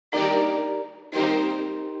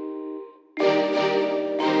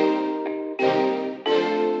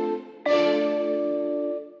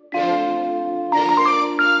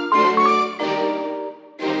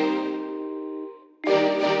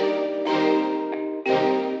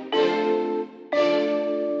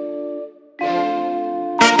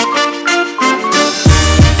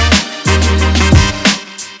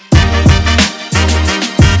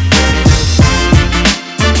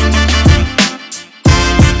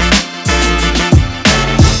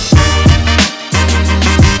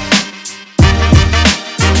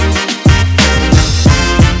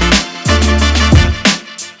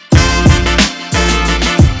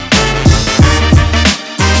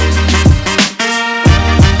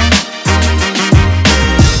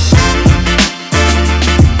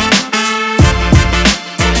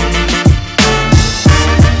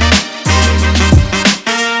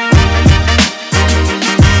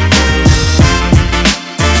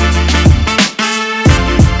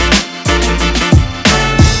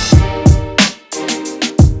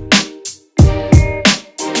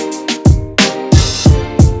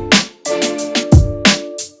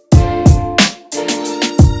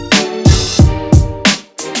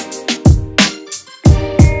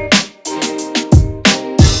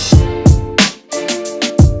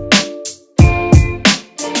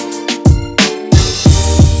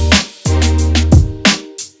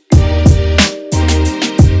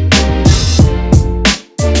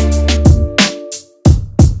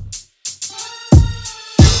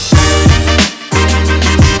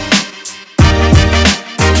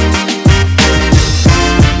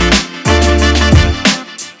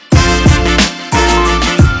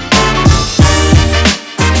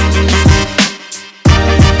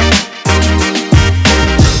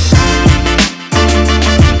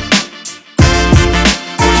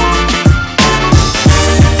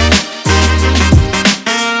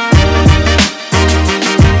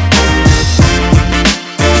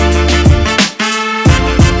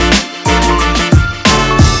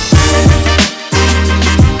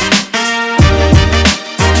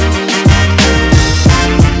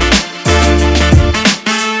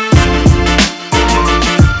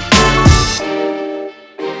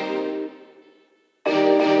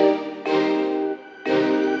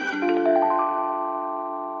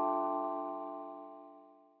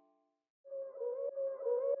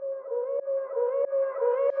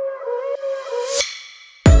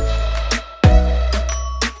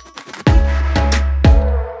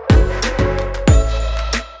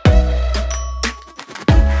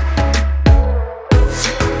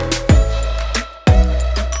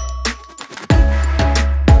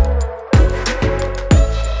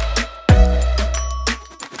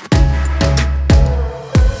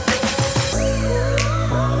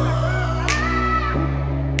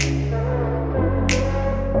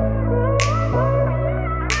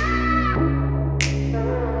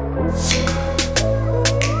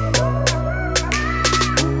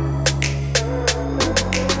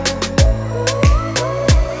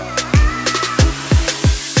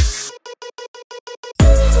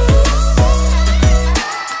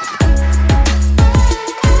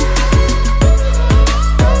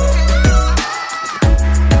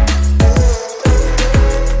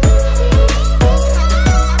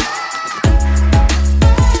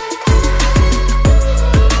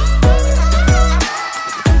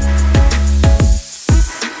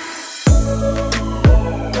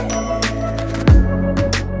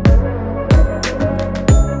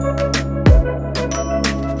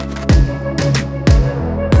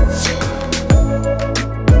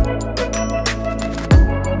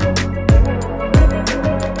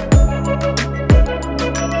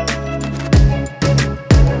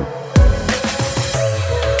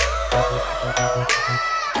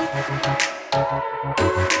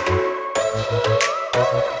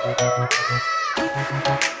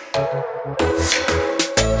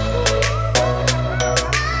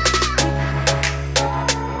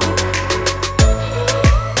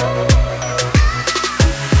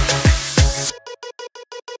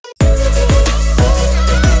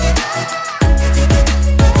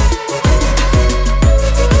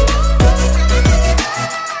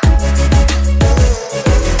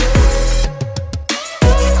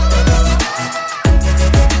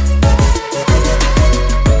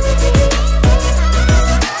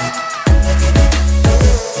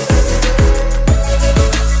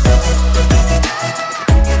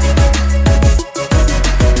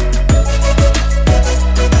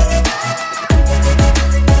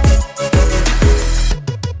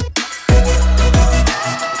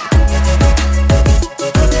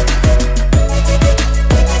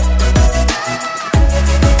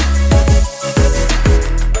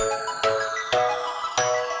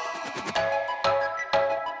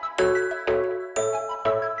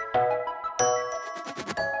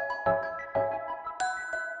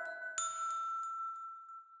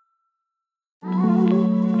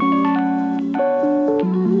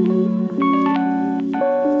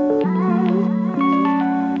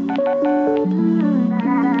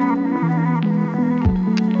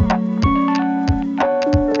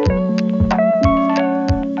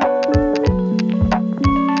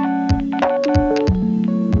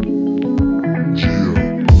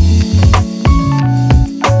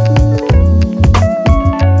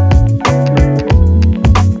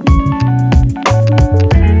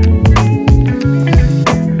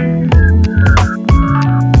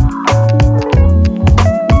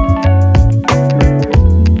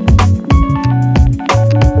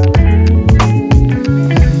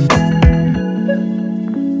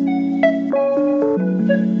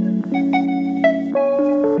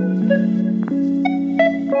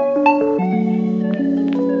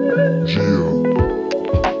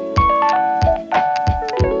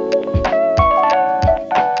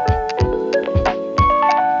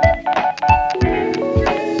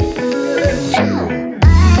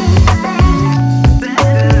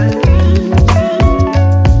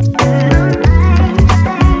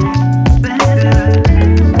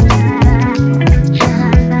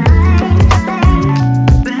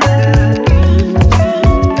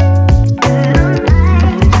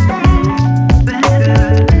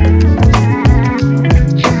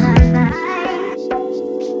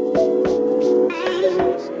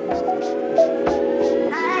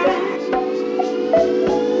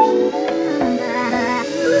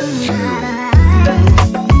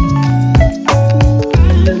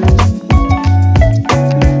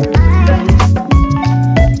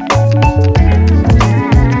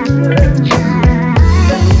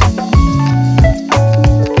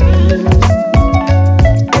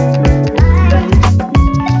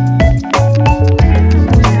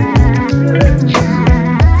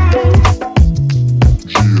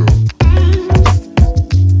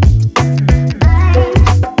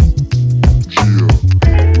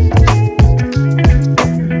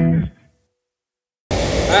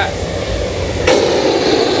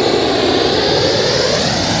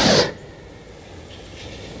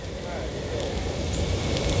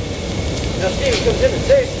Now Steve comes in and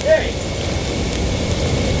saves the day.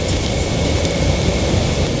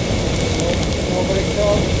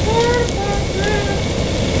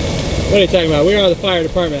 What are you talking about? We are the fire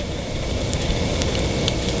department.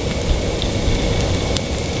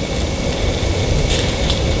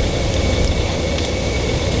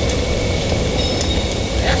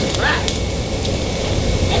 That's fat.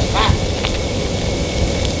 That's fat.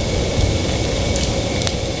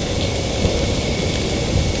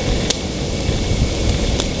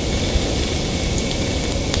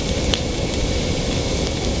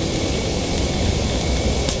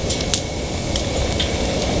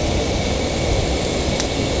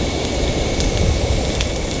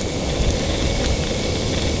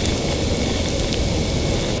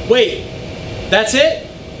 Wait, that's it?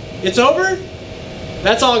 It's over?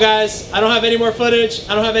 That's all, guys. I don't have any more footage.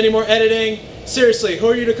 I don't have any more editing. Seriously, who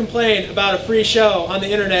are you to complain about a free show on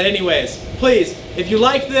the internet anyways? Please, if you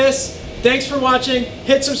like this, thanks for watching.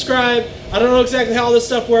 Hit subscribe. I don't know exactly how all this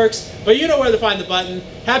stuff works, but you know where to find the button.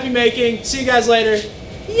 Happy making. See you guys later.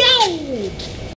 Yow!